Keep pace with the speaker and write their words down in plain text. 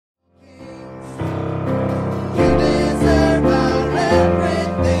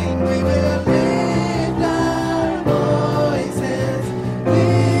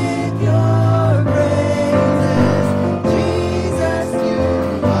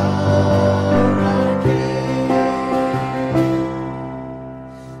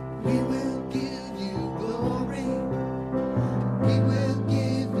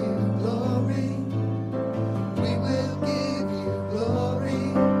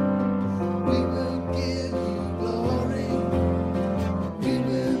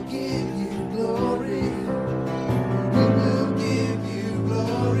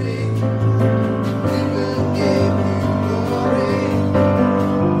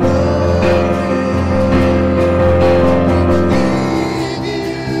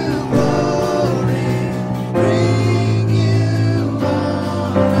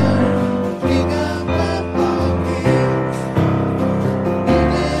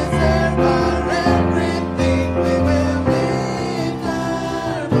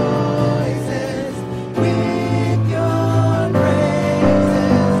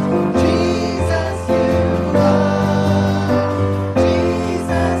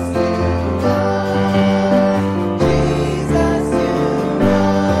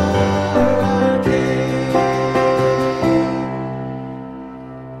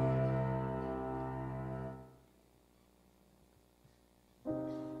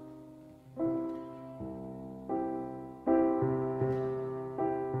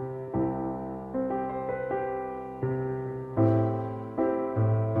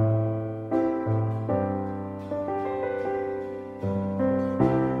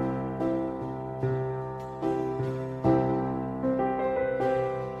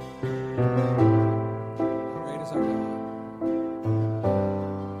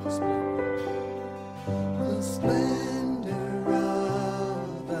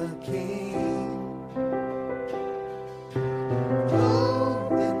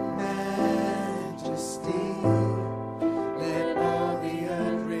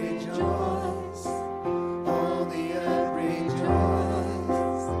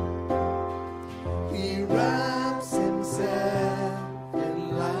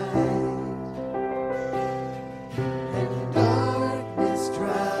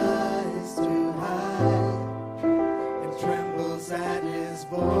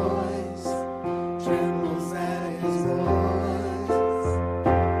voice, trembles at his voice.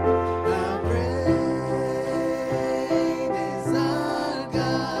 How great is our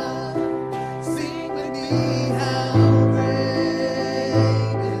God. Sing with me, how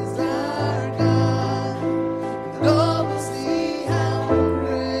great is our God. The Lord will see how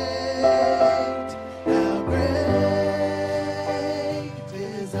great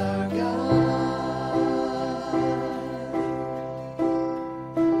is our God.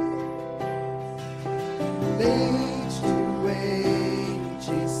 Age to age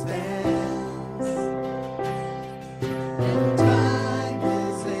he stands. Time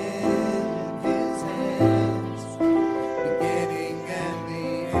is in his hands. Beginning and the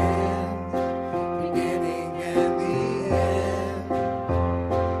end. Beginning and the end.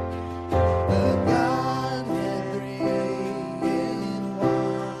 The Godhead three in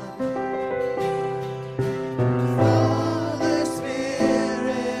one. Father, Spirit,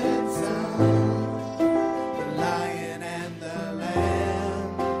 and Son. The Lion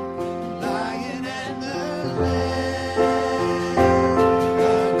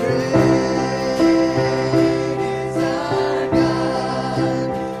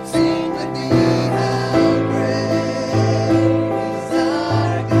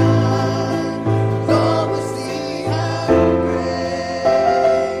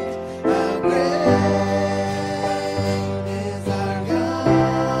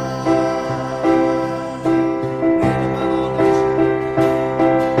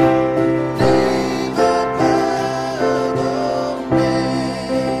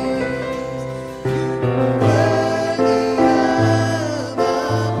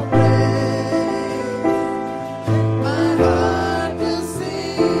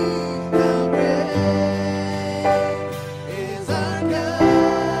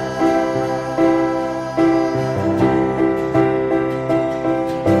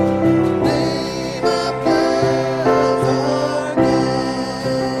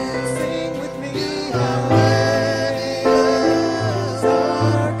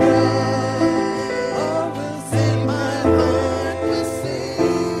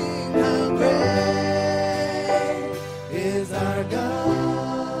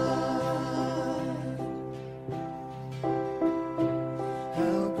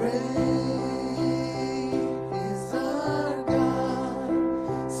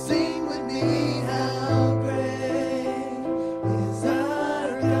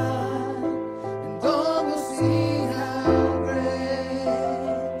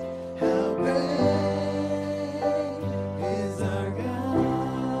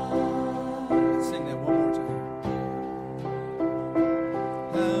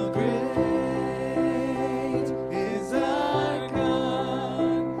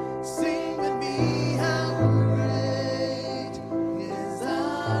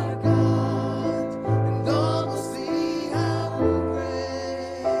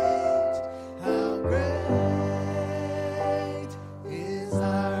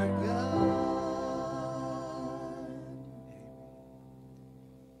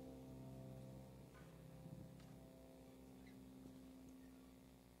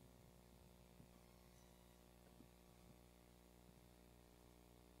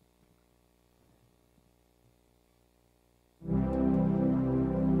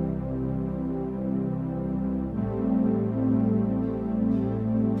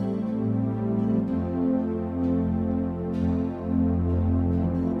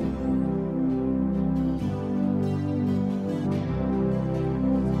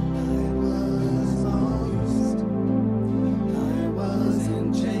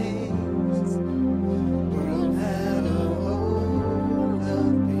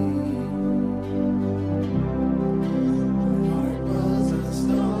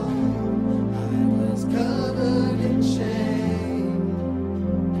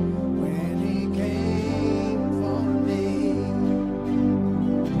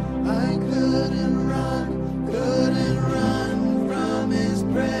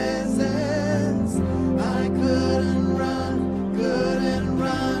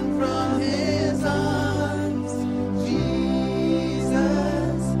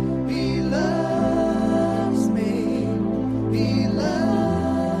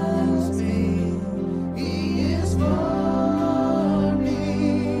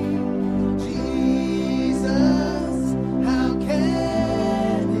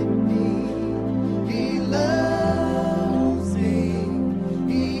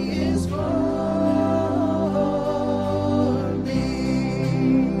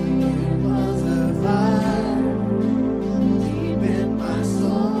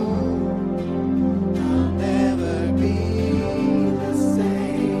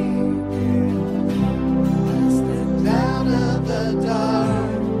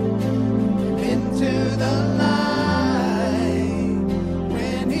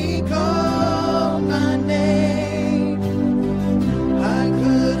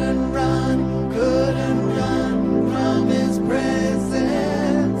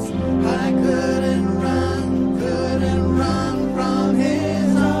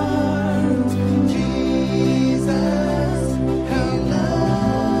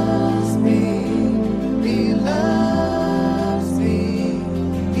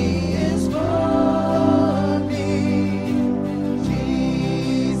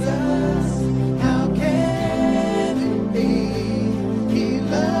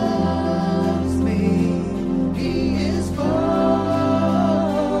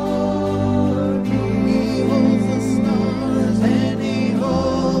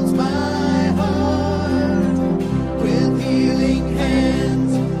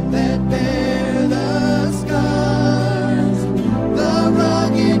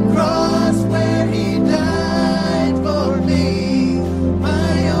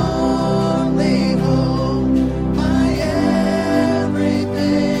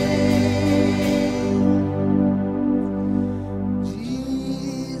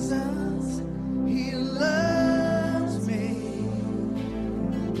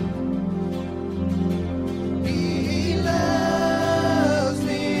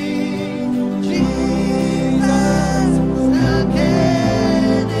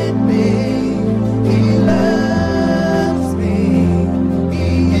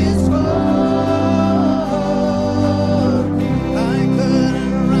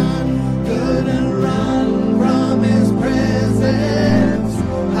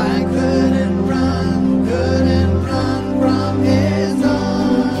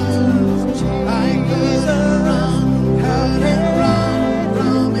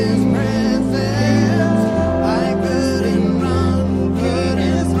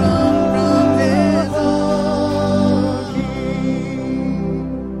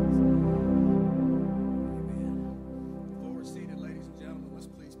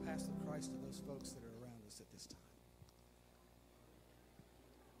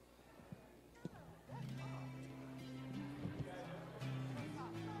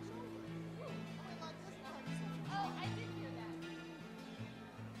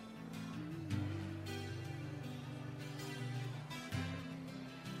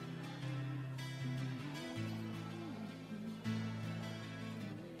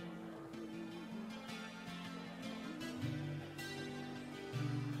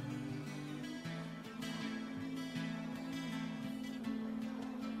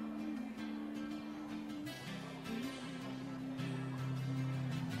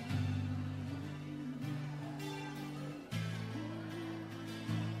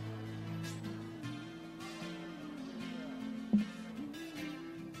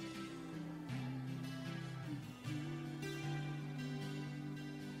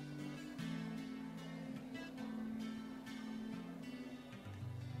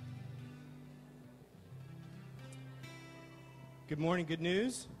Good morning, good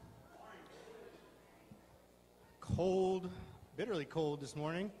news. Cold, bitterly cold this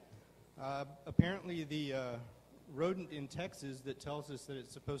morning. Apparently the rodent in Texas that tells us that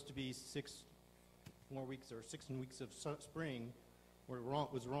it's supposed to be 6 more weeks or 16 weeks of spring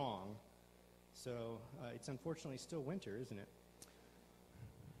was wrong. So it's unfortunately still winter, isn't it?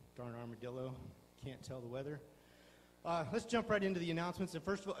 Darn armadillo, can't tell the weather. Let's jump right into the announcements. And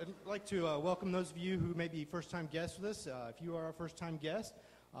first of all, I'd like to welcome those of you who may be first-time guests with us. If you are a first-time guest,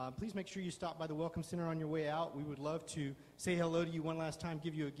 please make sure you stop by the Welcome Center on your way out. We would love to say hello to you one last time,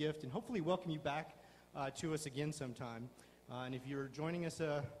 give you a gift, and hopefully welcome you back to us again sometime. And if you're joining us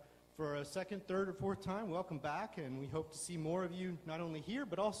for a second, third, or fourth time, welcome back, and we hope to see more of you not only here,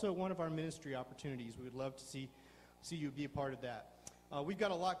 but also one of our ministry opportunities. We would love to see you be a part of that. We've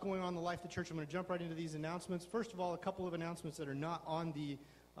got a lot going on in the life of the church. I'm going to jump right into these announcements. First of all, a couple of announcements that are not on the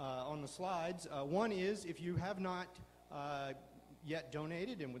slides. One is, if you have not yet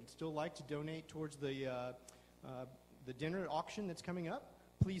donated and would still like to donate towards the dinner auction that's coming up,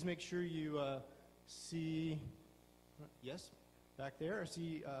 please make sure you see, yes, back there,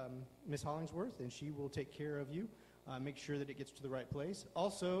 see Miss Hollingsworth, and she will take care of you. Make sure that it gets to the right place.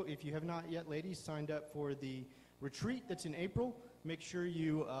 Also, if you have not yet, ladies, signed up for the retreat that's in April, make sure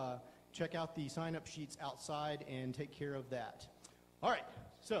you check out the sign-up sheets outside and take care of that. All right,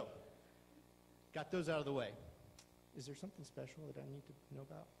 so got those out of the way. Is there something special that I need to know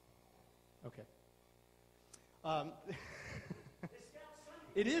about? Okay.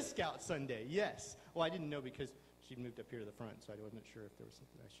 It is Scout Sunday, yes. Well, I didn't know because she moved up here to the front, so I wasn't sure if there was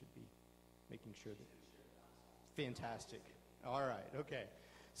something I should be making sure that. Fantastic. All right, okay.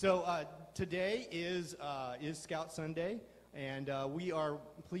 So today is Scout Sunday, and we are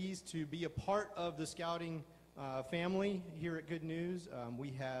pleased to be a part of the scouting family here at Good News.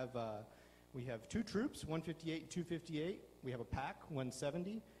 We have 2 troops, 158 and 258. We have a pack,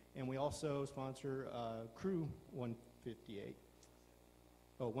 170, and we also sponsor Crew 158.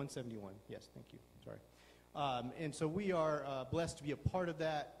 Oh, 171. Yes, thank you. Sorry. And so we are blessed to be a part of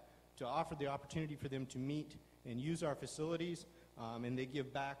that, to offer the opportunity for them to meet and use our facilities. And they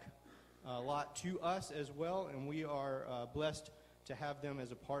give back a lot to us as well, and we are blessed to have them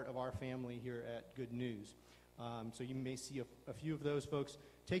as a part of our family here at Good News. So you may see a few of those folks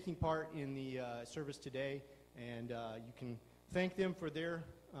taking part in the service today, and you can thank them for their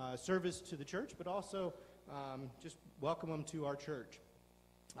service to the church, but also just welcome them to our church.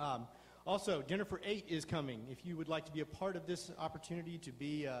 Also, Dinner for 8 is coming. If you would like to be a part of this opportunity,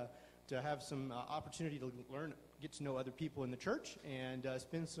 to have some opportunity to learn, get to know other people in the church, and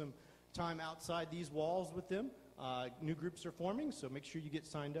spend some time outside these walls with them. New groups are forming, so make sure you get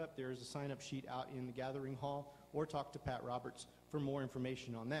signed up. There is a sign-up sheet out in the gathering hall, or talk to Pat Roberts for more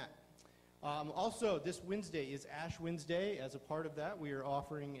information on that. Also, this Wednesday is Ash Wednesday. As a part of that, we are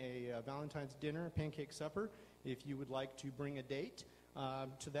offering a Valentine's dinner, pancake supper. If you would like to bring a date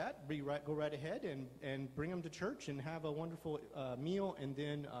to that, go right ahead and bring them to church and have a wonderful meal, and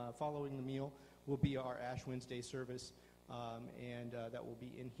then following the meal will be our Ash Wednesday service, and that will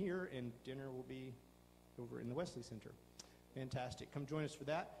be in here, and dinner will be over in the Wesley Center. Fantastic. Come join us for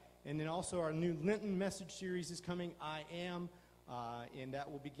that. And then also our new Lenten message series is coming, I Am, and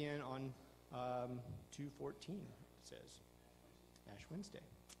that will begin on 2/14, it says. Ash Wednesday,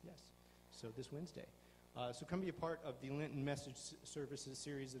 yes. So this Wednesday. So come be a part of the Lenten message services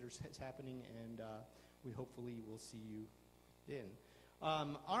series that is happening, and we hopefully will see you then.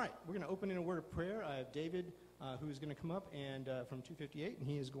 All right, we're going to open in a word of prayer. I have David, who is going to come up and from 258, and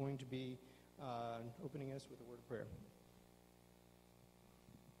he is going to be opening us with a word of prayer.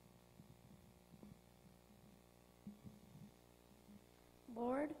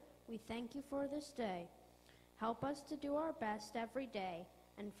 Lord, we thank you for this day. Help us to do our best every day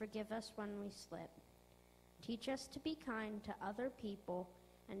and forgive us when we slip. Teach us to be kind to other people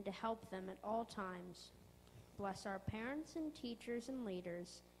and to help them at all times. Bless our parents and teachers and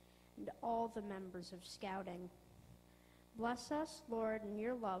leaders and all the members of Scouting. Bless us, Lord, in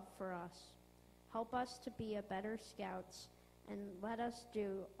your love for us. Help us to be a better Scouts and let us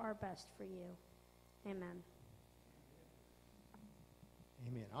do our best for you. Amen.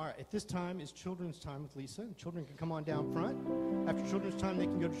 Amen. All right, at this time is children's time with Lisa. Children can come on down front. After children's time, they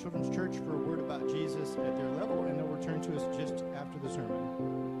can go to Children's Church for a word about Jesus at their level, and they'll return to us just after the sermon.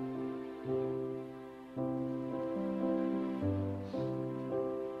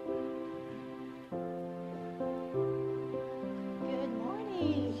 Good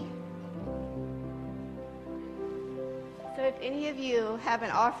morning. So if any of you have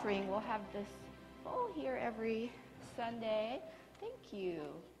an offering, we'll have this bowl here every Sunday. Thank you.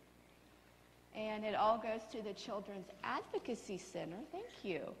 And it all goes to the Children's Advocacy Center, thank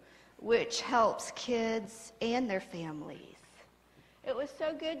you, which helps kids and their families. It was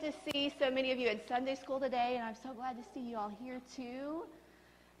so good to see so many of you at Sunday school today, and I'm so glad to see you all here too.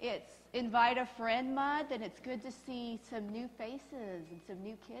 It's Invite a Friend Month, and it's good to see some new faces and some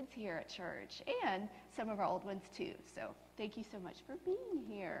new kids here at church, and some of our old ones too. So thank you so much for being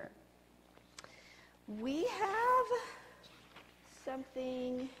here. We have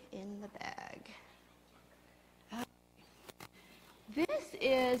something in the bag. This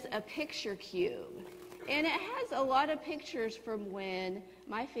is a picture cube, and it has a lot of pictures from when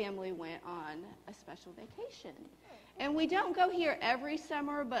my family went on a special vacation. And we don't go here every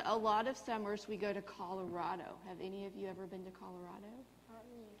summer, but a lot of summers we go to Colorado. Have any of you ever been to Colorado?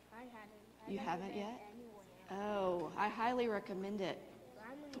 I haven't. You haven't yet? Oh, I highly recommend it.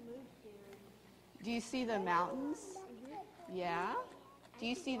 I'm going to move soon. Do you see the mountains? Yeah? Do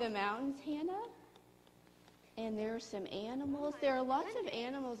you see the mountains, Hannah? And there are some animals. There are lots of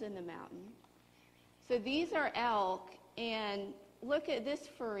animals in the mountain. So these are elk, and look at this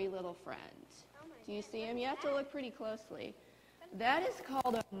furry little friend. Do you see him? You have to look pretty closely. That is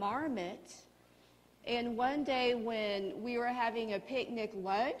called a marmot. And one day when we were having a picnic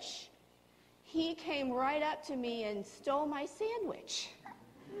lunch, he came right up to me and stole my sandwich.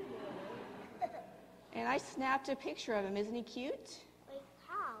 And I snapped a picture of him. Isn't he cute? Wait,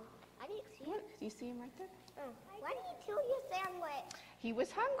 how? I didn't see Look, it. do you see him right there? Why did you steal your sandwich? He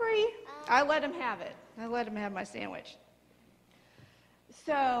was hungry. I let him have it. I let him have my sandwich.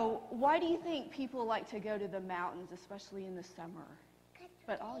 So why do you think people like to go to the mountains, especially in the summer,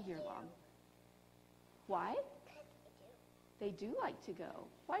 but all year long? Why? They do like to go.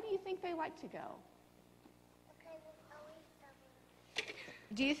 Why do you think they like to go?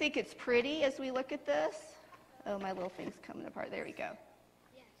 Do you think it's pretty as we look at this? Oh, my little thing's coming apart. There we go.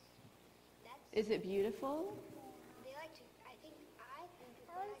 Yes. Is it beautiful? They like to, I think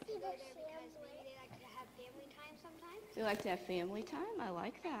people like to go there because maybe they like to have family time sometimes. They like to have family time? I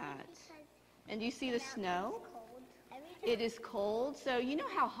like that. And do you see the snow? Cold. It is cold. So you know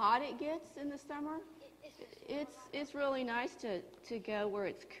how hot it gets in the summer? It's really nice to go where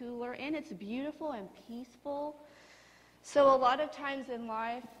it's cooler, and it's beautiful and peaceful. So a lot of times in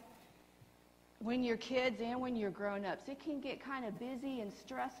life, when you're kids and when you're grown-ups, it can get kind of busy and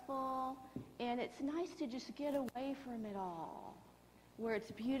stressful, and it's nice to just get away from it all, where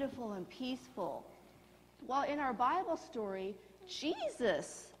it's beautiful and peaceful. Well, in our Bible story,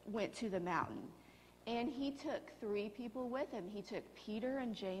 Jesus went to the mountain, and he took 3 people with him. He took Peter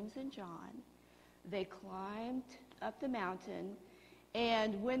and James and John. They climbed up the mountain,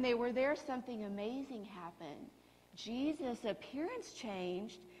 and when they were there, something amazing happened. Jesus' appearance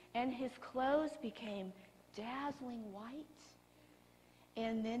changed, and his clothes became dazzling white.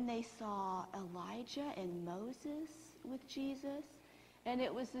 And then they saw Elijah and Moses with Jesus, and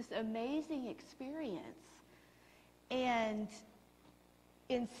it was this amazing experience. And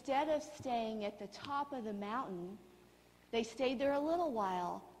instead of staying at the top of the mountain, they stayed there a little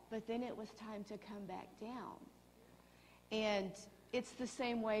while, but then it was time to come back down. And it's the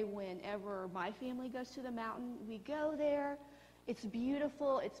same way whenever my family goes to the mountain. We go there. It's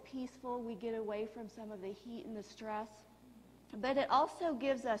beautiful. It's peaceful. We get away from some of the heat and the stress. But it also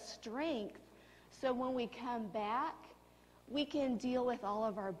gives us strength, so when we come back, we can deal with all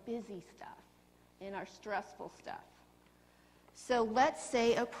of our busy stuff and our stressful stuff. So let's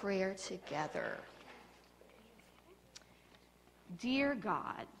say a prayer together. Dear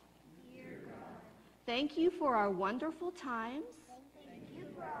God, thank you for our wonderful times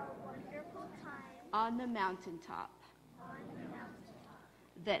on the mountaintop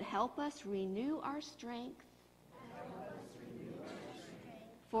that help us renew our strength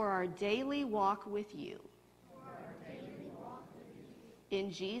for our daily walk with you.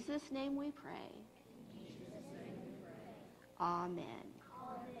 In Jesus' name we pray. Amen.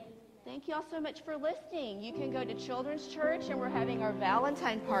 Thank you all so much for listening. You can go to Children's Church, and we're having our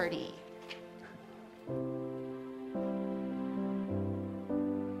Valentine party.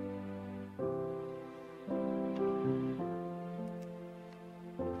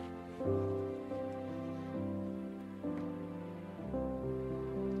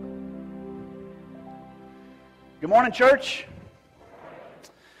 Good morning, church.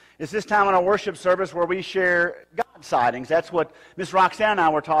 It's this time in our worship service where we share God sightings. That's what Miss Roxanne and I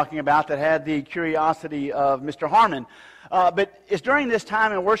were talking about, that had the curiosity of Mr. Harmon. But it's during this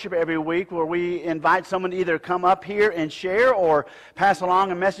time in worship every week where we invite someone to either come up here and share or pass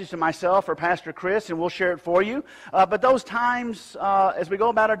along a message to myself or Pastor Chris, and we'll share it for you. But those times, as we go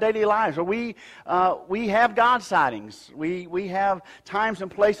about our daily lives, where we have God sightings. We have times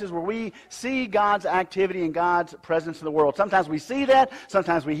and places where we see God's activity and God's presence in the world. Sometimes we see that,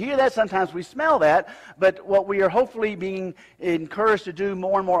 sometimes we hear that, sometimes we smell that. But what we are hopefully being encouraged to do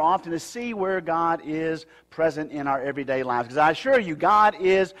more and more often is see where God is present in our everyday lives. Because I assure you, God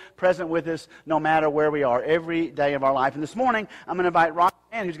is present with us no matter where we are, every day of our life. And this morning, I'm going to invite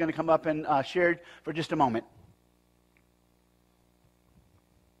Roxanne, who's going to come up and share for just a moment.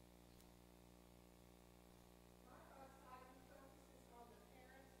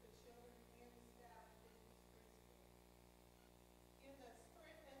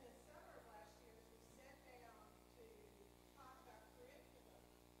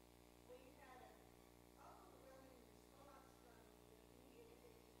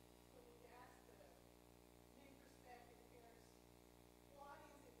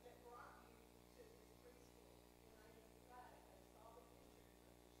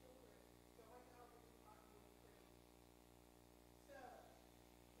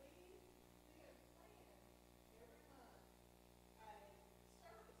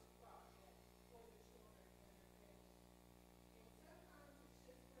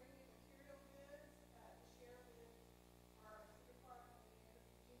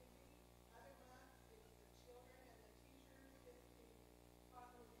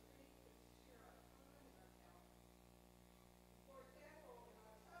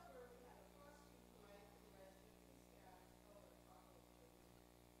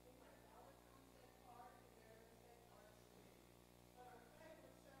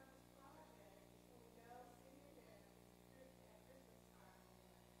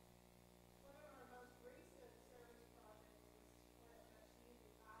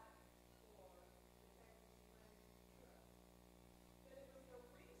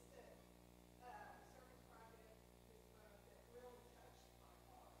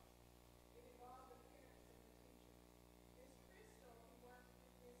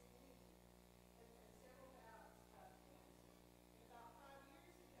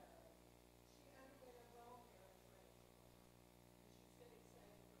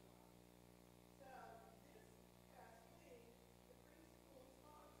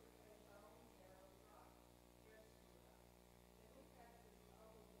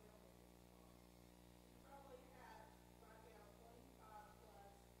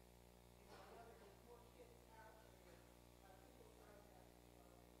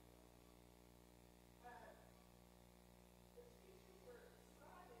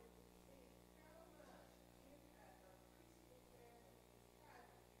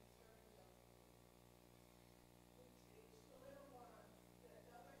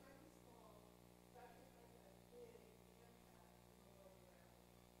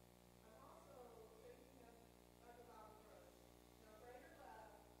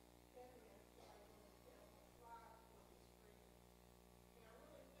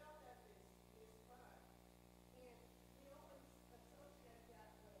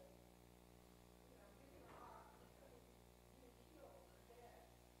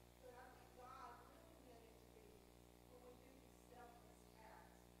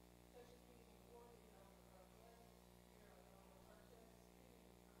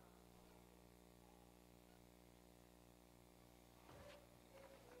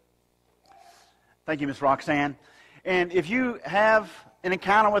 Thank you, Ms. Roxanne. And if you have an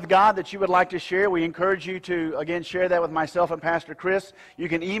encounter with God that you would like to share, we encourage you to, again, share that with myself and Pastor Chris. You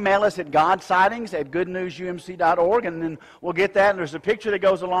can email us at godsightings@goodnewsumc.org, and then we'll get that. And there's a picture that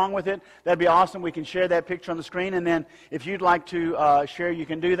goes along with it. That'd be awesome. We can share that picture on the screen. And then if you'd like to share, you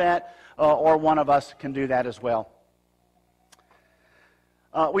can do that, or one of us can do that as well.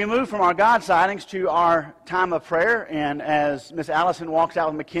 We move from our God sightings to our time of prayer, and as Miss Allison walks out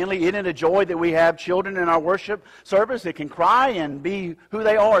with McKinley, isn't it a joy that we have children in our worship service that can cry and be who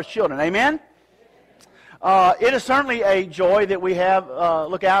they are as children? Amen? It is certainly a joy that we have,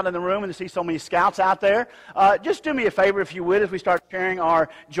 look out in the room and to see so many scouts out there. Just do me a favor, if you would, as we start sharing our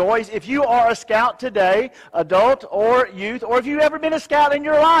joys. If you are a scout today, adult or youth, or if you've ever been a scout in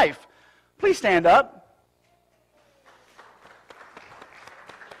your life, please stand up.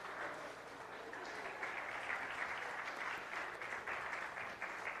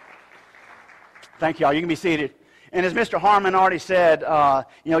 Thank you all. You can be seated. And as Mr. Harmon already said,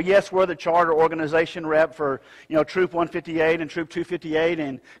 yes, we're the charter organization rep for, Troop 158 and Troop 258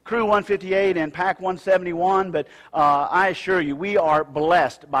 and Crew 158 and Pack 171, but I assure you, we are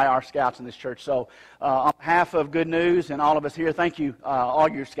blessed by our scouts in this church. So on behalf of Good News and all of us here, thank you, all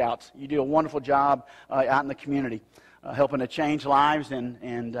your scouts. You do a wonderful job out in the community, helping to change lives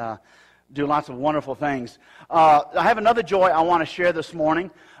and do lots of wonderful things. I have another joy I want to share this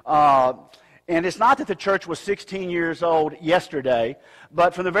morning. And it's not that the church was 16 years old yesterday,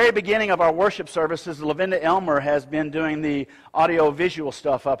 but from the very beginning of our worship services, Lavinda Elmer has been doing the audio-visual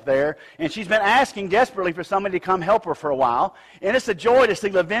stuff up there, and she's been asking desperately for somebody to come help her for a while. And it's a joy to see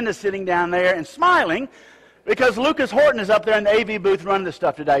Lavinda sitting down there and smiling, because Lucas Horton is up there in the AV booth running this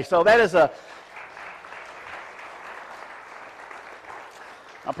stuff today. So that is I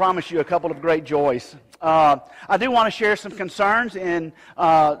promise you a couple of great joys. I do want to share some concerns, and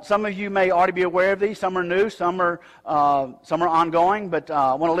some of you may already be aware of these. Some are new, some are ongoing. But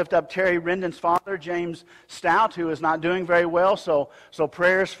I want to lift up Terry Rendon's father, James Stout, who is not doing very well. So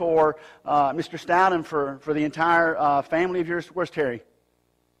prayers for Mr. Stout and for the entire family of yours. Where's Terry?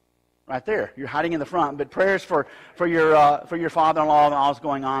 Right there. You're hiding in the front. But prayers for your father-in-law and all that's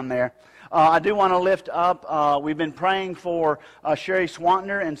going on there. I do want to lift up. We've been praying for Sherry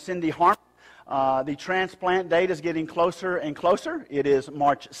Swantner and Cindy Harmon. The transplant date is getting closer and closer. It is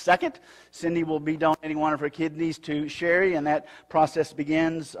March 2nd. Cindy will be donating one of her kidneys to Sherry, and that process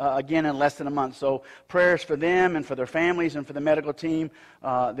begins again in less than a month. So prayers for them and for their families and for the medical team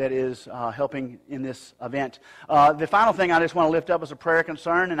that is helping in this event. The final thing I just want to lift up is a prayer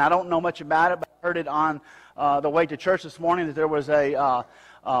concern, and I don't know much about it, but I heard it on the way to church this morning that there was a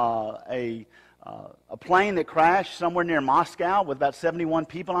plane that crashed somewhere near Moscow with about 71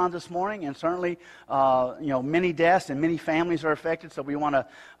 people on this morning, and certainly, many deaths and many families are affected. So we want to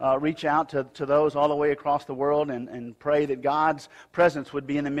reach out to those all the way across the world and pray that God's presence would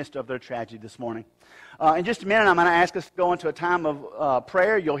be in the midst of their tragedy this morning. In just a minute, I'm going to ask us to go into a time of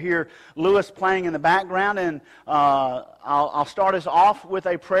prayer. You'll hear Lewis playing in the background, and I'll start us off with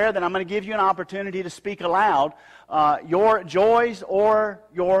a prayer. Then I'm going to give you an opportunity to speak aloud your joys or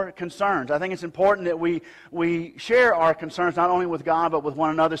your concerns. I think it's important that we share our concerns not only with God but with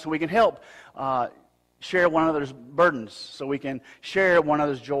one another, so we can help share one another's burdens, so we can share one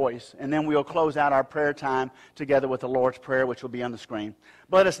another's joys. And then we'll close out our prayer time together with the Lord's Prayer, which will be on the screen.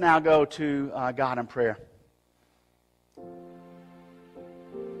 But let us now go to God in prayer.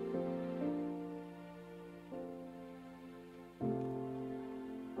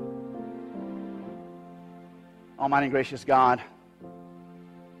 Almighty and gracious God,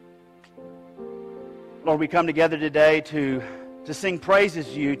 Lord, we come together today to sing praises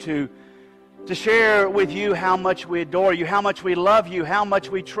to you, to share with you how much we adore you, how much we love you, how much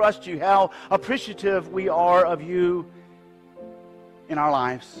we trust you, how appreciative we are of you in our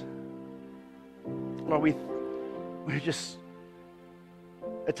lives. Lord, we're just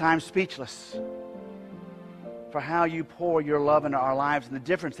at times speechless for how you pour your love into our lives and the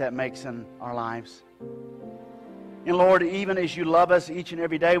difference that makes in our lives. And Lord, even as you love us each and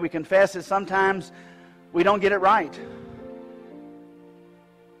every day, we confess that sometimes we don't get it right.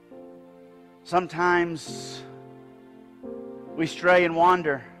 Sometimes we stray and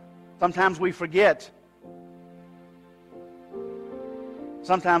wander. Sometimes we forget.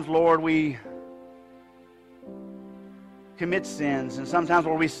 Sometimes, Lord, we commit sins. And sometimes,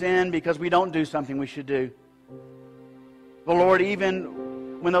 Lord, we sin because we don't do something we should do. But Lord,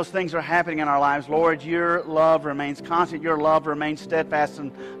 even when those things are happening in our lives, Lord, your love remains constant. Your love remains steadfast.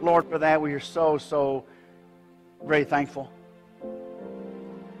 And Lord, for that we are so very thankful.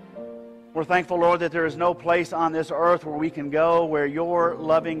 We're thankful, Lord, that there is no place on this earth where we can go where your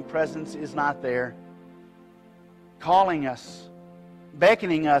loving presence is not there, calling us,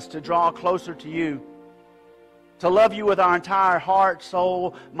 beckoning us to draw closer to you, to love you with our entire heart,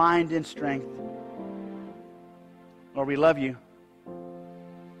 soul, mind, and strength. Lord, we love you.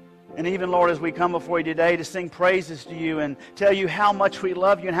 And even, Lord, as we come before you today to sing praises to you and tell you how much we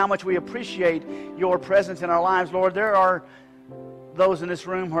love you and how much we appreciate your presence in our lives, Lord, there are those in this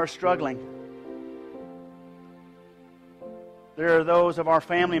room who are struggling. There are those of our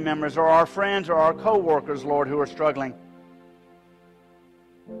family members or our friends or our co-workers, Lord, who are struggling.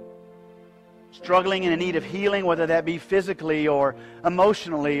 Struggling and in need of healing, whether that be physically or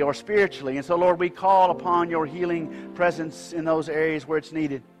emotionally or spiritually. And so, Lord, we call upon your healing presence in those areas where it's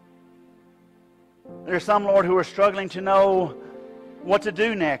needed. There are some, Lord, who are struggling to know what to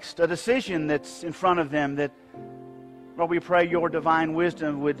do next, a decision that's in front of them that, Lord, we pray your divine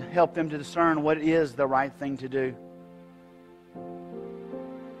wisdom would help them to discern what is the right thing to do.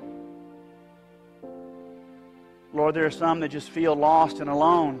 Lord, there are some that just feel lost and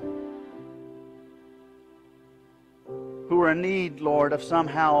alone, who are in need, Lord, of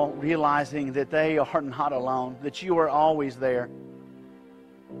somehow realizing that they are not alone, that you are always there.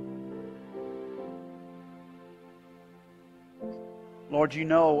 Lord, you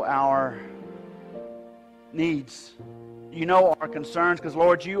know our needs. You know our concerns, because,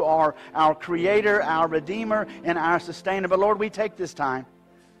 Lord, you are our Creator, our Redeemer, and our Sustainer. But, Lord, we take this time.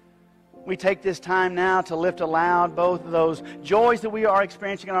 We take this time now to lift aloud both of those joys that we are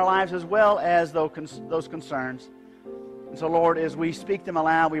experiencing in our lives as well as those concerns. And so, Lord, as we speak them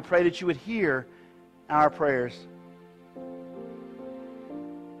aloud, we pray that you would hear our prayers.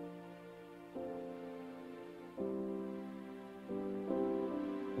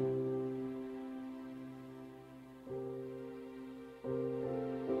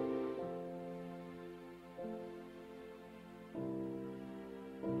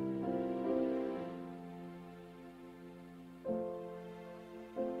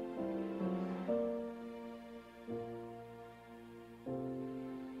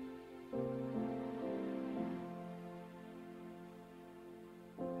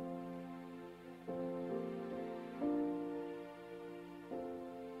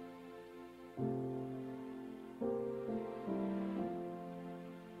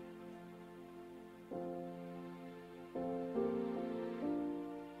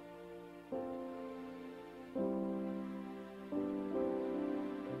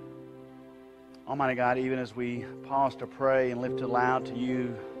 Almighty God, even as we pause to pray and lift aloud to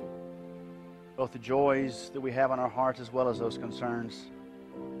you both the joys that we have on our hearts as well as those concerns,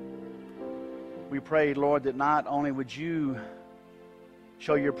 we pray, Lord, that not only would you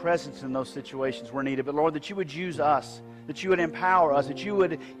show your presence in those situations where needed, but, Lord, that you would use us, that you would empower us, that you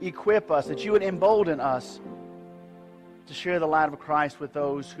would equip us, that you would embolden us to share the light of Christ with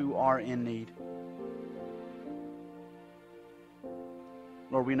those who are in need.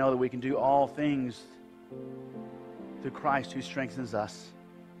 Lord, we know that we can do all things through Christ who strengthens us.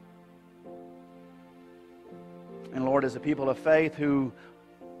 And Lord, as a people of faith who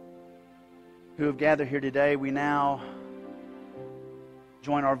have gathered here today, we now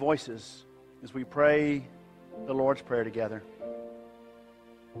join our voices as we pray the Lord's Prayer together.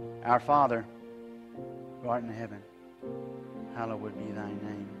 Our Father, who art in heaven, hallowed be thy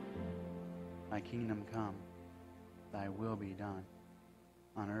name. Thy kingdom come, thy will be done,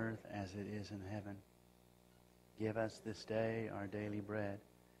 on earth as it is in heaven. Give us this day our daily bread,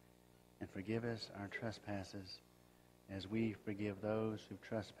 and forgive us our trespasses, as we forgive those who've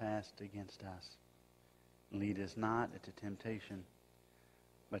trespassed against us. Lead us not into temptation,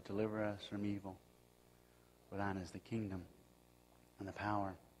 but deliver us from evil. For thine is the kingdom, and the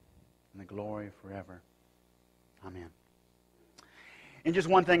power, and the glory forever. Amen. And just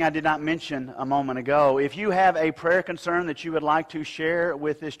one thing I did not mention a moment ago. If you have a prayer concern that you would like to share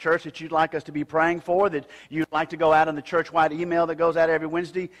with this church, that you'd like us to be praying for, that you'd like to go out on the church-wide email that goes out every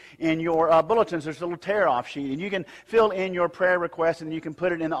Wednesday, in your bulletins there's a little tear-off sheet. And you can fill in your prayer request and you can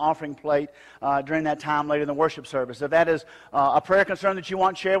put it in the offering plate during that time later in the worship service. If that is a prayer concern that you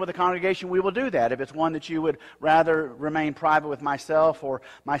want shared with the congregation, we will do that. If it's one that you would rather remain private with myself or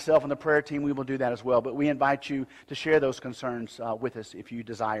myself and the prayer team, we will do that as well. But we invite you to share those concerns with us if you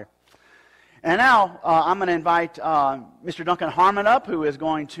desire. And now I'm going to invite Mr. Duncan Harmon up, who is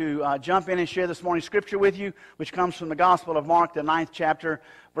going to jump in and share this morning's scripture with you, which comes from the Gospel of Mark, the 9th chapter,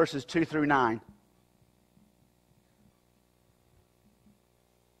 verses 2 through 9.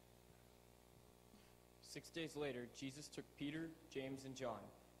 6 days later, Jesus took Peter, James, and John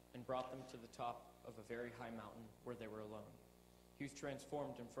and brought them to the top of a very high mountain where they were alone. He was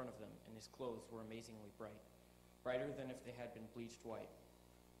transformed in front of them, and his clothes were amazingly bright, brighter than if they had been bleached white.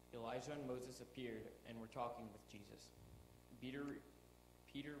 Elijah and Moses appeared and were talking with Jesus. Peter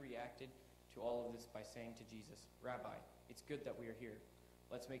reacted to all of this by saying to Jesus, "Rabbi, it's good that we are here.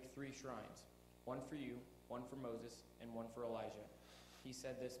 Let's make 3 shrines, one for you, one for Moses, and one for Elijah." He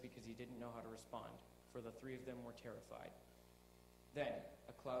said this because he didn't know how to respond, for the 3 of them were terrified. Then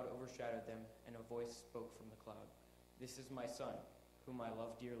a cloud overshadowed them, and a voice spoke from the cloud, "This is my son, whom I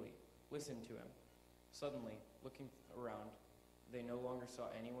love dearly. Listen to him." Suddenly, looking around, they no longer saw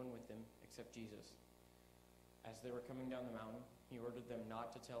anyone with them except Jesus. As they were coming down the mountain, he ordered them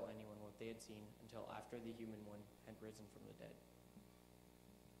not to tell anyone what they had seen until after the human one had risen from the dead.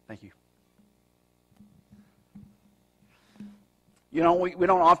 Thank you. You know, we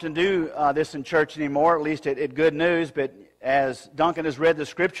don't often do this in church anymore, at least at Good News, but as Duncan has read the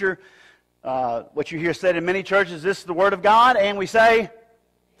scripture, what you hear said in many churches, this is the Word of God, and we say,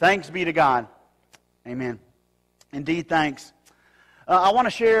 thanks be to God. Amen. Indeed, thanks. I want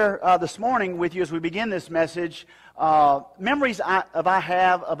to share this morning with you as we begin this message memories I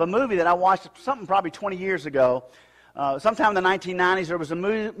have of a movie that I watched, something probably 20 years ago. Sometime in the 1990s, there was a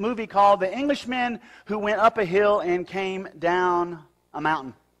movie called The Englishman Who Went Up a Hill and Came Down a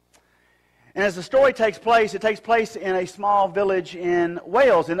Mountain. And as the story takes place, it takes place in a small village in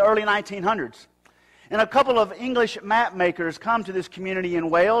Wales in the early 1900s. And a couple of English map makers come to this community in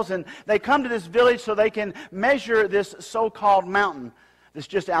Wales, and they come to this village so they can measure this so-called mountain that's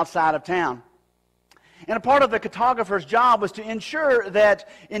just outside of town. And a part of the cartographer's job was to ensure that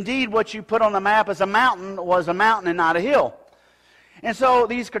indeed what you put on the map as a mountain was a mountain and not a hill. And so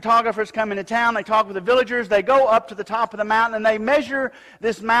these cartographers come into town, they talk with the villagers, they go up to the top of the mountain and they measure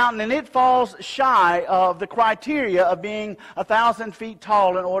this mountain, and it falls shy of the criteria of being 1,000 feet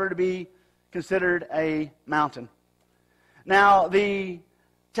tall in order to be considered a mountain. Now, the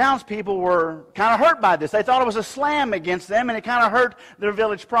townspeople were kind of hurt by this. They thought it was a slam against them, and it kind of hurt their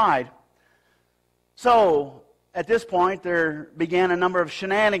village pride. So, at this point, there began a number of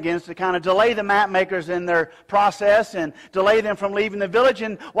shenanigans to kind of delay the map makers in their process and delay them from leaving the village.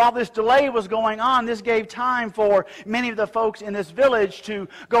 And while this delay was going on, this gave time for many of the folks in this village to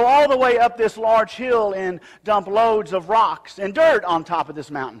go all the way up this large hill and dump loads of rocks and dirt on top of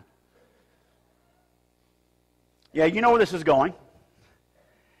this mountain. Yeah, you know where this is going.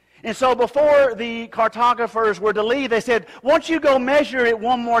 And so before the cartographers were to leave, they said, "Won't you go measure it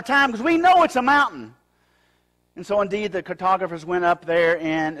one more time? Because we know it's a mountain." And so indeed the cartographers went up there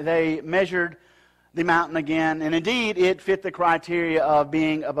and they measured the mountain again. And indeed it fit the criteria of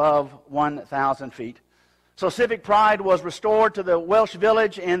being above 1,000 feet. So civic pride was restored to the Welsh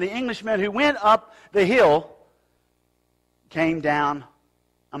village, and the Englishman who went up the hill came down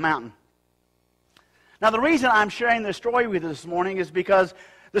a mountain. Now, the reason I'm sharing this story with you this morning is because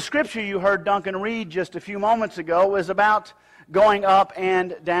the scripture you heard Duncan read just a few moments ago was about going up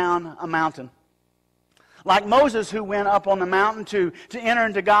and down a mountain. Like Moses, who went up on the mountain to enter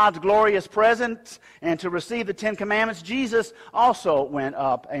into God's glorious presence and to receive the Ten Commandments, Jesus also went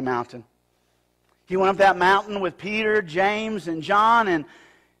up a mountain. He went up that mountain with Peter, James, and John, and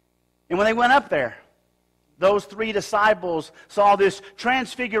when they went up there, those three disciples saw this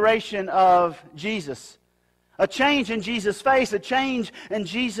transfiguration of Jesus. A change in Jesus' face, a change in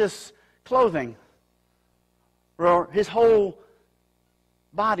Jesus' clothing. Or his whole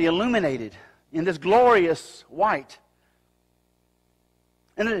body illuminated in this glorious white.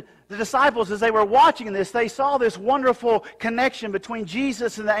 And the disciples, as they were watching this, they saw this wonderful connection between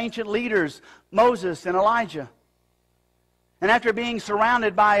Jesus and the ancient leaders, Moses and Elijah. And after being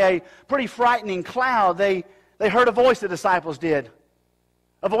surrounded by a pretty frightening cloud, they heard a voice, the disciples did.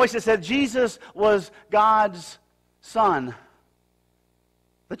 A voice that said Jesus was God's Son,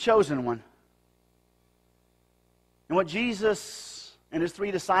 the chosen one. And what Jesus and his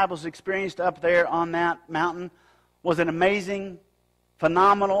three disciples experienced up there on that mountain was an amazing,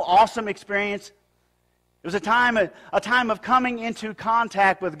 phenomenal, awesome experience. It was a time of coming into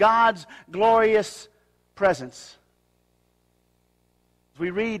contact with God's glorious presence. As we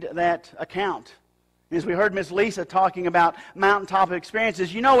read that account, as we heard Miss Lisa talking about mountaintop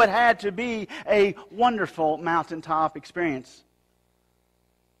experiences, you know it had to be a wonderful mountaintop experience.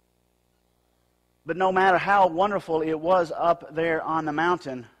 But no matter how wonderful it was up there on the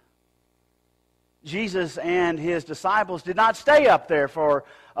mountain, Jesus and his disciples did not stay up there for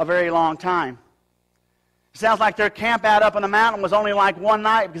a very long time. It sounds like their camp out up on the mountain was only like one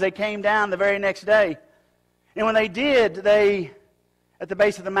night, because they came down the very next day. And when they did, they, at the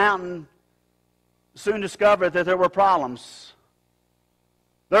base of the mountain, soon discovered that there were problems.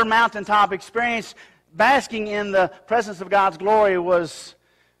 Their mountaintop experience, basking in the presence of God's glory, was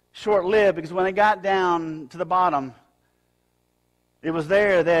short-lived, because when they got down to the bottom, it was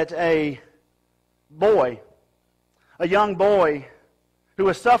there that a young boy who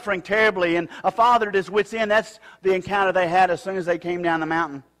was suffering terribly, and a father at his wit's end, that's the encounter they had as soon as they came down the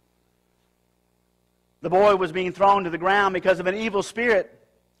mountain. The boy was being thrown to the ground because of an evil spirit.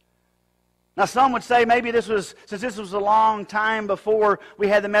 Now, some would say maybe since this was a long time before we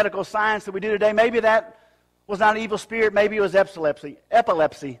had the medical science that we do today, maybe that was not an evil spirit, maybe it was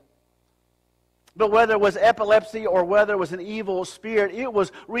epilepsy. But whether it was epilepsy or whether it was an evil spirit, it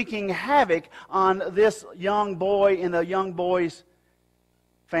was wreaking havoc on this young boy and the young boy's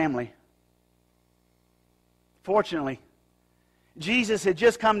family. Fortunately, Jesus had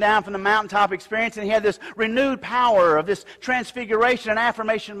just come down from the mountaintop experience, and he had this renewed power of this transfiguration and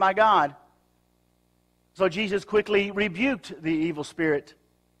affirmation by God. So Jesus quickly rebuked the evil spirit.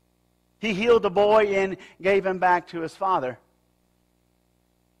 He healed the boy and gave him back to his father.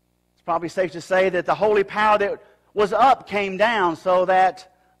 It's probably safe to say that the holy power that was up came down so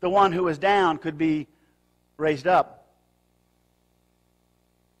that the one who was down could be raised up.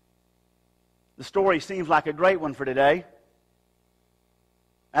 The story seems like a great one for today.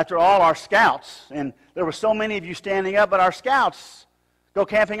 After all, our scouts, and there were so many of you standing up, but our scouts go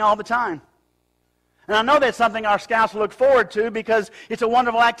camping all the time. And I know that's something our scouts look forward to because it's a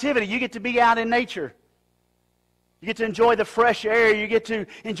wonderful activity. You get to be out in nature. You get to enjoy the fresh air. You get to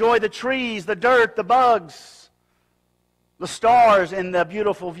enjoy the trees, the dirt, the bugs, the stars, and the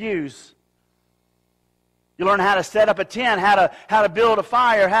beautiful views. You learn how to set up a tent, how to build a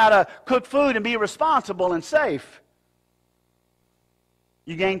fire, how to cook food and be responsible and safe.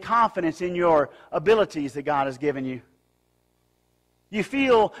 You gain confidence in your abilities that God has given you. You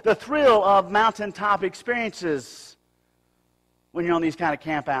feel the thrill of mountaintop experiences when you're on these kind of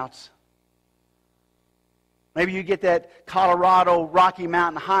campouts. Maybe you get that Colorado Rocky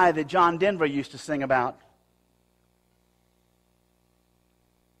Mountain high that John Denver used to sing about.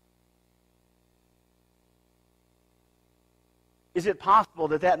 Is it possible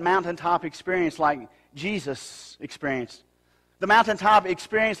that that mountaintop experience like Jesus experienced, the mountaintop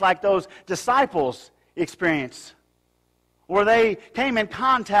experience like those disciples experienced, where they came in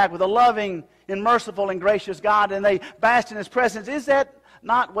contact with a loving and merciful and gracious God and they basked in His presence, is that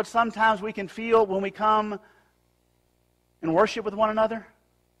not what sometimes we can feel when we come and worship with one another?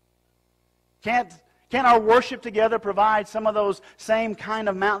 Can't our worship together provide some of those same kind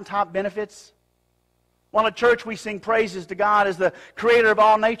of mountaintop benefits? While at church we sing praises to God as the creator of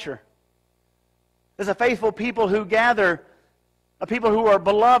all nature. As a faithful people who gather, a people who are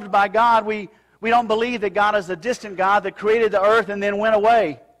beloved by God, we don't believe that God is a distant God that created the earth and then went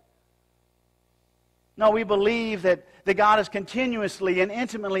away. No, we believe that God is continuously and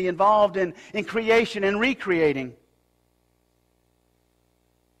intimately involved in creation and recreating.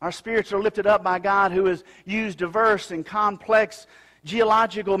 Our spirits are lifted up by God who has used diverse and complex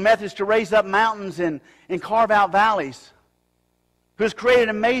geological methods to raise up mountains and carve out valleys, who has created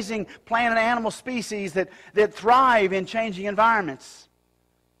amazing plant and animal species that thrive in changing environments.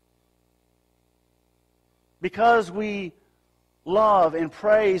 Because we love and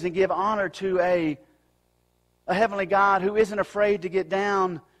praise and give honor to a heavenly God who isn't afraid to get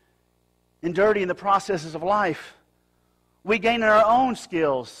down and dirty in the processes of life, we gain in our own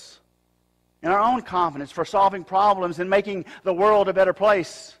skills, in our own confidence for solving problems and making the world a better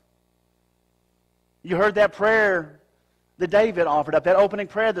place. You heard that prayer that David offered up, that opening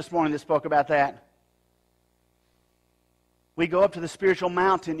prayer this morning that spoke about that. We go up to the spiritual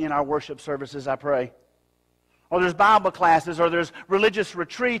mountain in our worship services, I pray. Or there's Bible classes, or there's religious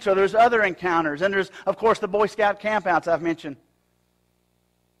retreats, or there's other encounters. And there's, of course, the Boy Scout campouts I've mentioned.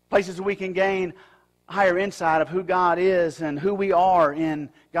 Places where we can gain higher insight of who God is and who we are in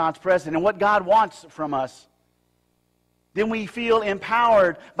God's presence and what God wants from us. Then we feel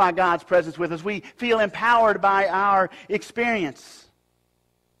empowered by God's presence with us. We feel empowered by our experience.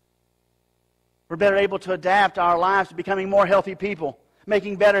 We're better able to adapt our lives to becoming more healthy people,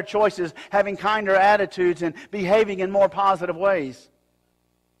 making better choices, having kinder attitudes, and behaving in more positive ways.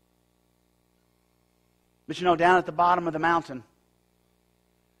 But you know, down at the bottom of the mountain,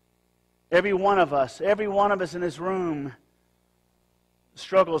 every one of us in this room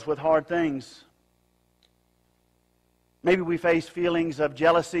struggles with hard things. Maybe we face feelings of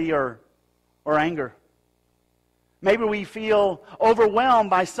jealousy or anger. Maybe we feel overwhelmed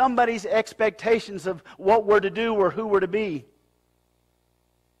by somebody's expectations of what we're to do or who we're to be.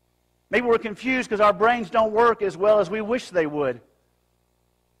 Maybe we're confused because our brains don't work as well as we wish they would.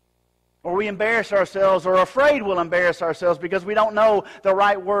 Or we embarrass ourselves or are afraid we'll embarrass ourselves because we don't know the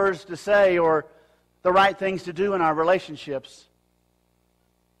right words to say or the right things to do in our relationships.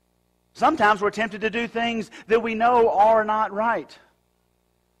 Sometimes we're tempted to do things that we know are not right,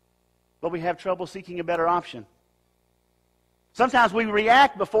 but we have trouble seeking a better option. Sometimes we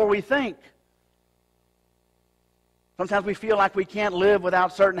react before we think. Sometimes we feel like we can't live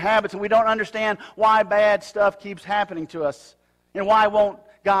without certain habits, and we don't understand why bad stuff keeps happening to us, and why won't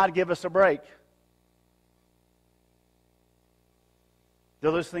God give us a break. Do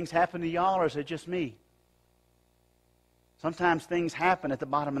those things happen to y'all, or is it just me? Sometimes things happen at the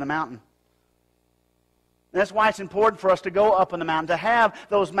bottom of the mountain. And that's why it's important for us to go up on the mountain, to have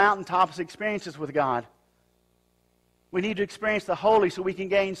those mountaintops experiences with God. We need to experience the holy so we can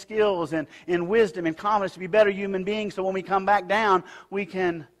gain skills and wisdom and confidence to be better human beings, so when we come back down, we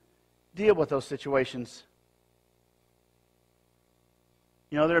can deal with those situations.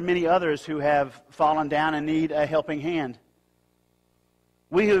 You know, there are many others who have fallen down and need a helping hand.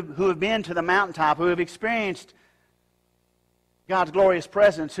 We who have been to the mountaintop, who have experienced God's glorious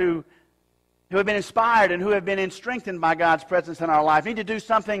presence, who who have been inspired and who have been strengthened by God's presence in our life. We need to do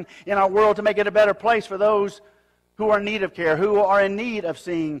something in our world to make it a better place for those who are in need of care, who are in need of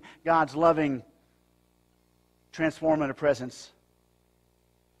seeing God's loving, transformative presence.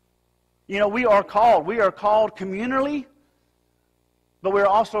 You know, we are called communally, but we're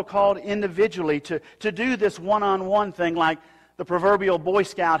also called individually to do this one-on-one thing, like the proverbial Boy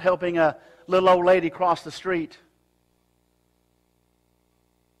Scout helping a little old lady cross the street.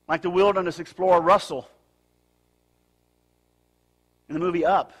 Like the wilderness explorer Russell in the movie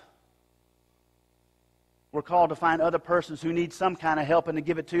Up. We're called to find other persons who need some kind of help and to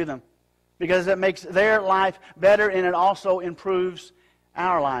give it to them, because it makes their life better and it also improves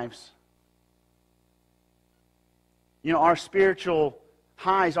our lives. You know, our spiritual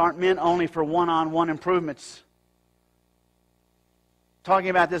highs aren't meant only for one-on-one improvements.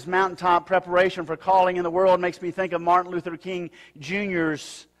 Talking about this mountaintop preparation for calling in the world makes me think of Martin Luther King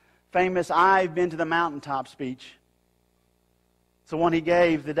Jr.'s famous "I've been to the mountaintop" speech. It's the one he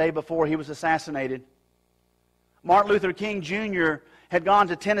gave the day before he was assassinated. Martin Luther King Jr. had gone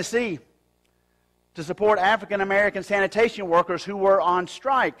to Tennessee to support African American sanitation workers who were on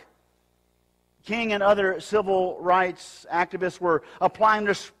strike. King and other civil rights activists were applying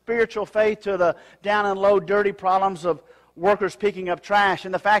their spiritual faith to the down and low, dirty problems of workers picking up trash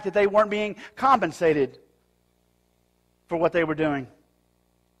and the fact that they weren't being compensated for what they were doing.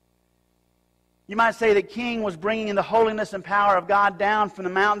 You might say that King was bringing in the holiness and power of God down from the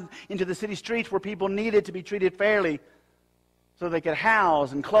mountain into the city streets where people needed to be treated fairly so they could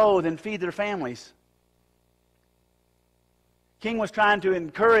house and clothe and feed their families. King was trying to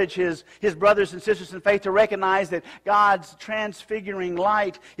encourage his brothers and sisters in faith to recognize that God's transfiguring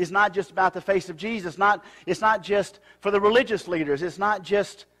light is not just about the face of Jesus. It's not just for the religious leaders. It's not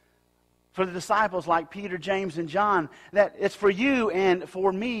just for the disciples like Peter, James, and John. That it's for you and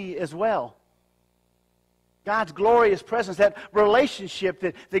for me as well. God's glorious presence, that relationship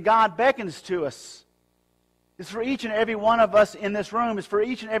that God beckons to us, is for each and every one of us in this room. It's for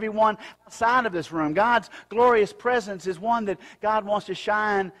each and every one outside of this room. God's glorious presence is one that God wants to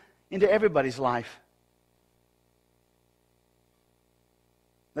shine into everybody's life.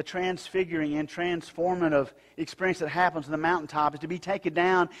 The transfiguring and transformative experience that happens on the mountaintop is to be taken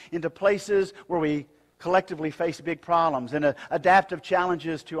down into places where we collectively face big problems and adaptive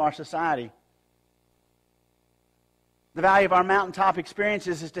challenges to our society. The value of our mountaintop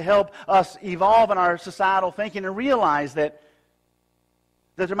experiences is to help us evolve in our societal thinking and realize that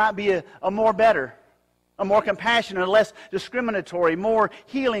there might be a more better, a more compassionate, a less discriminatory, more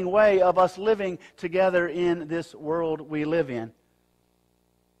healing way of us living together in this world we live in.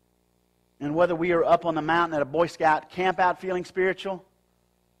 And whether we are up on the mountain at a Boy Scout camp out feeling spiritual,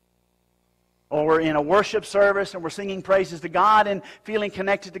 or we're in a worship service and we're singing praises to God and feeling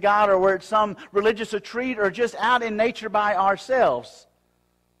connected to God, or we're at some religious retreat or just out in nature by ourselves,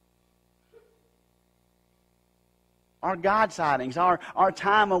 our God sightings, our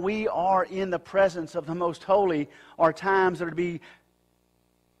time when we are in the presence of the Most Holy, are times that are to be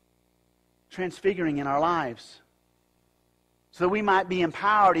transfiguring in our lives, so that we might be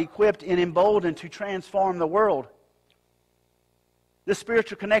empowered, equipped, and emboldened to transform the world. The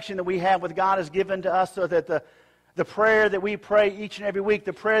spiritual connection that we have with God is given to us so that the prayer that we pray each and every week,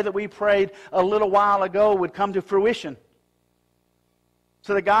 the prayer that we prayed a little while ago, would come to fruition.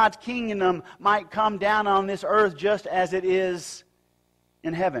 So that God's kingdom might come down on this earth just as it is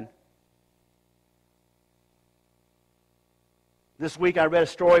in heaven. This week I read a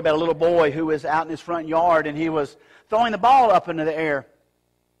story about a little boy who was out in his front yard and he was throwing the ball up into the air.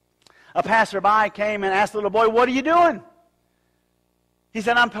 A passerby came and asked the little boy, "What are you doing?" He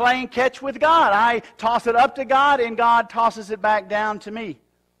said, "I'm playing catch with God. I toss it up to God, and God tosses it back down to me."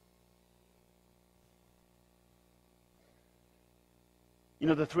 You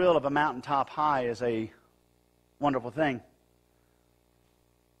know, the thrill of a mountaintop high is a wonderful thing.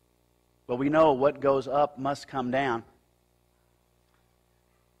 But we know what goes up must come down.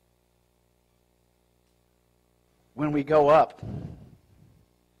 When we go up,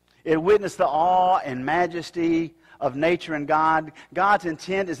 it witnessed the awe and majesty of nature and God. God's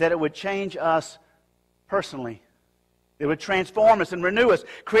intent is that it would change us personally. It would transform us and renew us,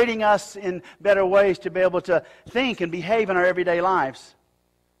 creating us in better ways to be able to think and behave in our everyday lives.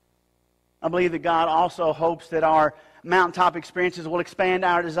 I believe that God also hopes that our mountaintop experiences will expand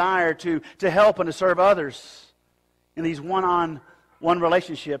our desire to help and to serve others in these one-on-one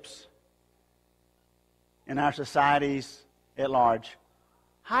relationships in our societies at large.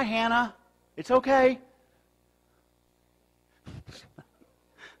 Hi, Hannah. It's okay.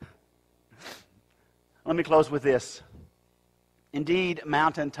 Let me close with this. Indeed,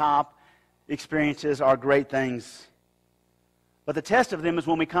 mountaintop experiences are great things. But the test of them is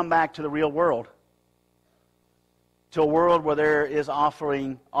when we come back to the real world. To a world where there is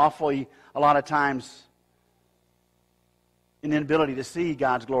awfully a lot of times an inability to see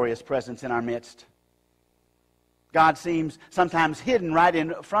God's glorious presence in our midst. God seems sometimes hidden right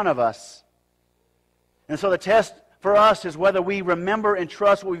in front of us. And so the test for us is whether we remember and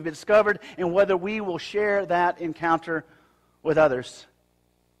trust what we've discovered and whether we will share that encounter with others.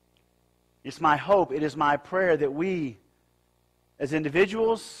 It's my hope, it is my prayer that we as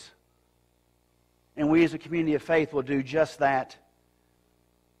individuals and we as a community of faith will do just that.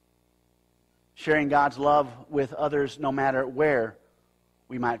 Sharing God's love with others no matter where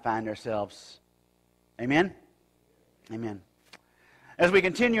we might find ourselves. Amen? Amen. As we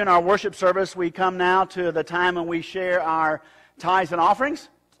continue in our worship service, we come now to the time when we share our tithes and offerings.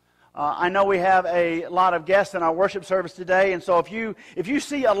 I know we have a lot of guests in our worship service today, and so if you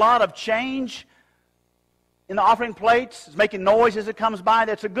see a lot of change in the offering plates, it's making noise as it comes by,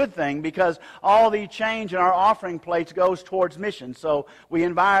 that's a good thing because all the change in our offering plates goes towards mission. So we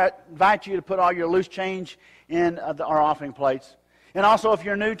invite you to put all your loose change in our offering plates. And also, if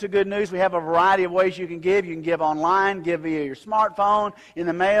you're new to Good News, we have a variety of ways you can give. You can give online, give via your smartphone, in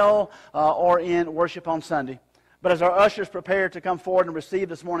the mail, or in worship on Sunday. But as our ushers prepare to come forward and receive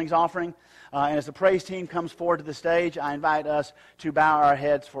this morning's offering, and as the praise team comes forward to the stage, I invite us to bow our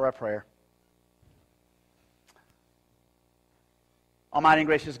heads for a prayer. Almighty and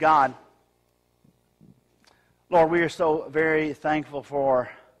gracious God, Lord, we are so very thankful for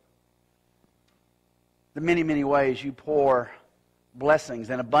the many, many ways you pour blessings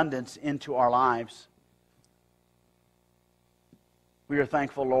and abundance into our lives. We are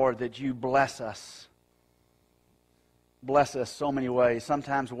thankful, Lord, that you bless us. Bless us so many ways,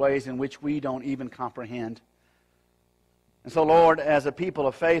 sometimes ways in which we don't even comprehend. And so, Lord, as a people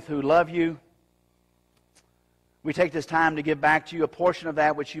of faith who love you, we take this time to give back to you a portion of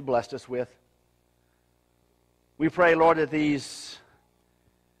that which you blessed us with. We pray, Lord, that these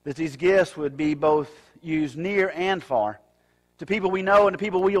gifts would be both used near and far, to people we know and to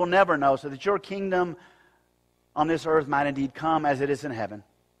people we will never know, so that your kingdom on this earth might indeed come as it is in heaven.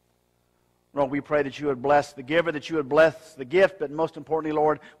 Lord, we pray that you would bless the giver, that you would bless the gift, but most importantly,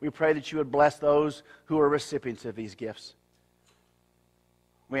 Lord, we pray that you would bless those who are recipients of these gifts.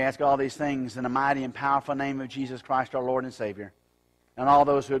 We ask all these things in the mighty and powerful name of Jesus Christ, our Lord and Savior. And all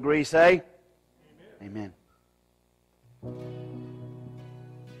those who agree say, Amen. Amen.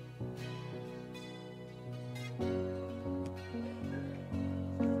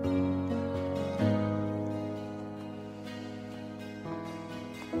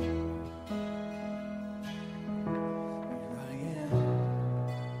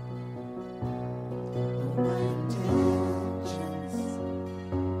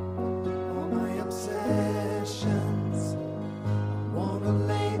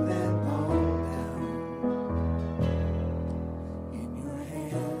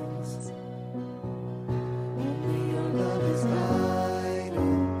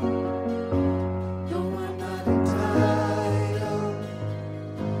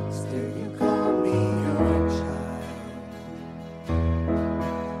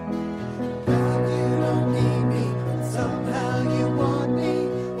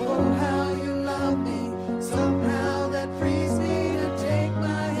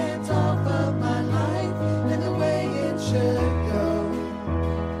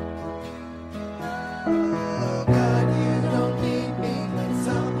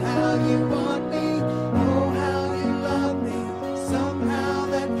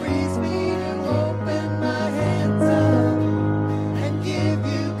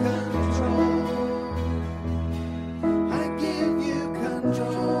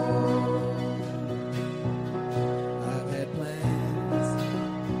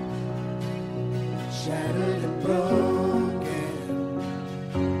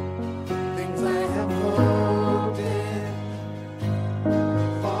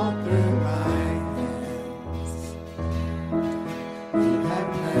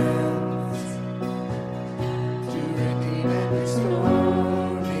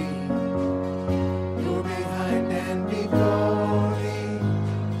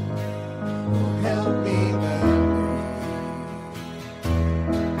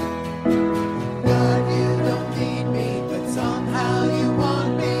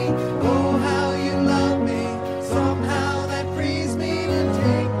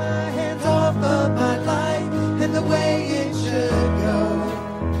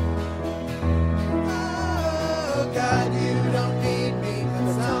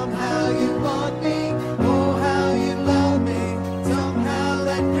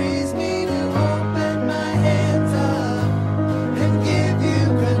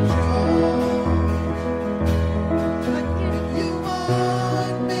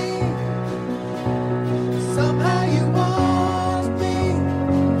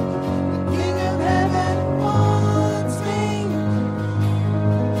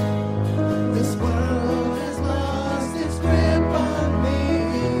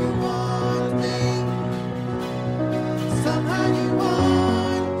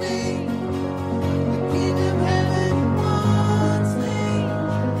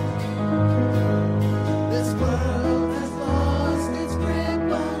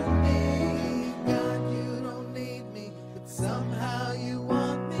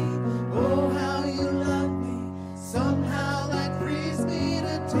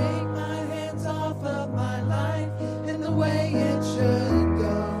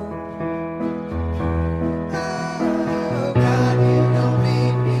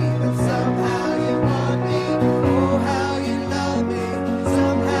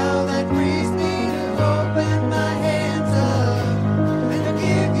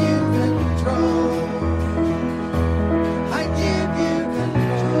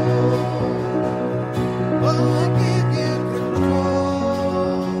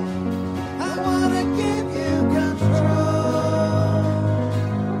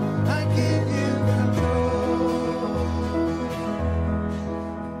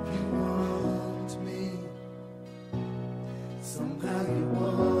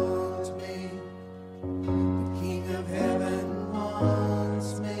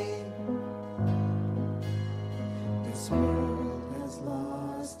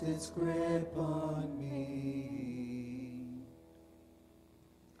 its grip on me.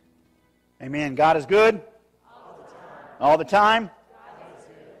 Amen. God is good. All the time.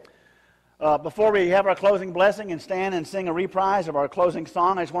 Before we have our closing blessing and stand and sing a reprise of our closing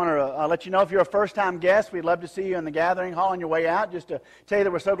song, I just want to let you know if you're a first-time guest, we'd love to see you in the gathering hall on your way out, just to tell you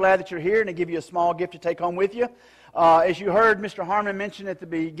that we're so glad that you're here and to give you a small gift to take home with you. As you heard Mr. Harmon mention at the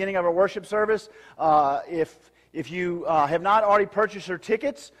beginning of our worship service, if you have not already purchased your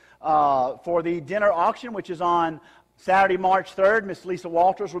tickets for the dinner auction, which is on Saturday, March 3rd, Miss Lisa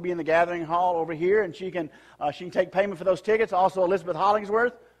Walters will be in the gathering hall over here, and she can take payment for those tickets. Also, Elizabeth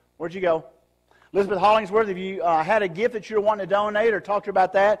Hollingsworth. Where'd you go? Elizabeth Hollingsworth, if you had a gift that you're wanting to donate or talk to her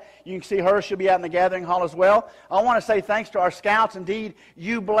about that, you can see her. She'll be out in the gathering hall as well. I want to say thanks to our scouts. Indeed,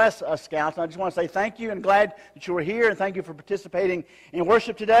 you bless us, scouts. I just want to say thank you and glad that you were here, and thank you for participating in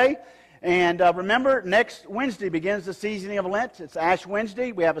worship today. And remember, next Wednesday begins the seasoning of Lent. It's Ash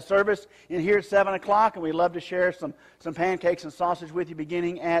Wednesday. We have a service in here at 7 o'clock, and we'd love to share some pancakes and sausage with you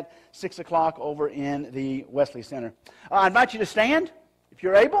beginning at 6 o'clock over in the Wesley Center. I invite you to stand if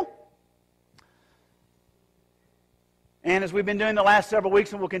you're able. And as we've been doing the last several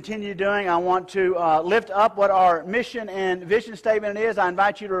weeks and we'll continue doing, I want to lift up what our mission and vision statement is. I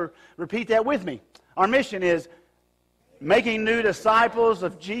invite you to repeat that with me. Our mission is making new disciples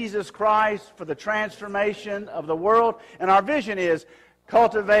of Jesus Christ for the transformation of the world. And our vision is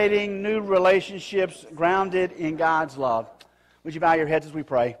cultivating new relationships grounded in God's love. Would you bow your heads as we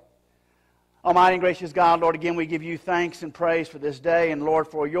pray? Almighty and gracious God, Lord, again we give you thanks and praise for this day, and Lord,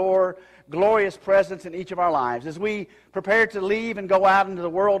 for your glorious presence in each of our lives. As we prepare to leave and go out into the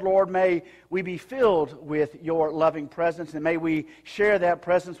world, Lord, may we be filled with your loving presence, and may we share that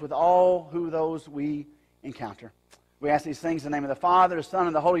presence with all those we encounter. We ask these things in the name of the Father, the Son,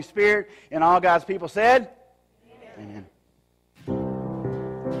 and the Holy Spirit, and all God's people said, Amen. Amen.